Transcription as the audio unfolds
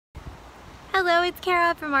Hello, it's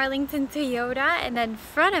Kara from Arlington Toyota, and in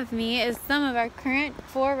front of me is some of our current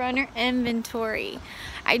 4Runner inventory.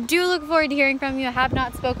 I do look forward to hearing from you. I have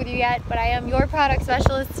not spoken with you yet, but I am your product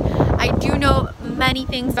specialist. I do know many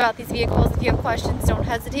things about these vehicles. If you have questions, don't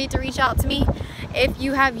hesitate to reach out to me. If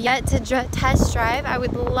you have yet to test drive, I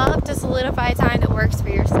would love to solidify a time that works for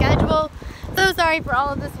your schedule. So sorry for all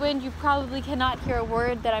of this wind. You probably cannot hear a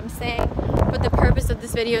word that I'm saying, but the purpose of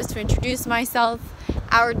this video is to introduce myself,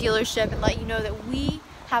 our dealership, and let you know that we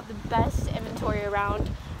have the best inventory around,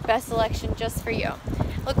 best selection just for you.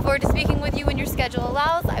 Look forward to speaking with you when your schedule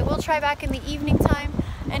allows. I will try back in the evening time,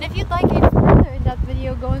 and if you'd like a further in-depth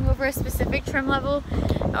video going over a specific trim level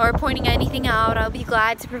or pointing anything out, I'll be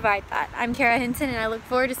glad to provide that. I'm Kara Hinton, and I look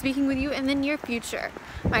forward to speaking with you in the near future.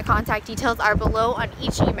 My contact details are below on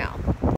each email.